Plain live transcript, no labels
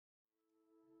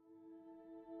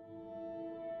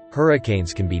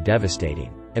Hurricanes can be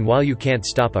devastating. And while you can't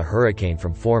stop a hurricane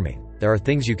from forming, there are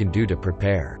things you can do to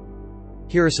prepare.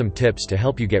 Here are some tips to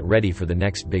help you get ready for the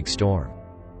next big storm.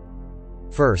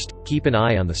 First, keep an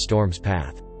eye on the storm's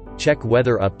path. Check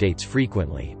weather updates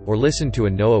frequently, or listen to a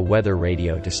NOAA weather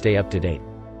radio to stay up to date.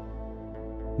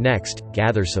 Next,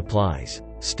 gather supplies.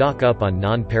 Stock up on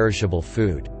non-perishable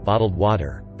food, bottled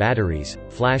water, batteries,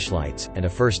 flashlights, and a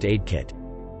first aid kit.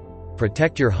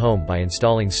 Protect your home by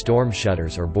installing storm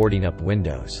shutters or boarding up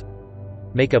windows.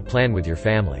 Make a plan with your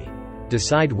family.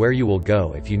 Decide where you will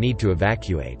go if you need to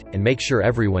evacuate, and make sure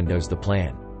everyone knows the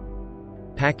plan.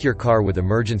 Pack your car with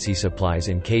emergency supplies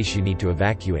in case you need to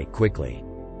evacuate quickly.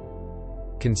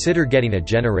 Consider getting a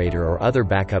generator or other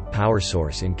backup power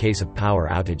source in case of power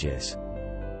outages.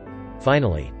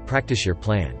 Finally, practice your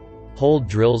plan. Hold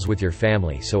drills with your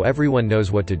family so everyone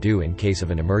knows what to do in case of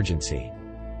an emergency.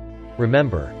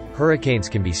 Remember, hurricanes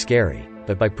can be scary,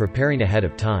 but by preparing ahead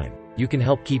of time, you can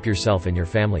help keep yourself and your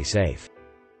family safe.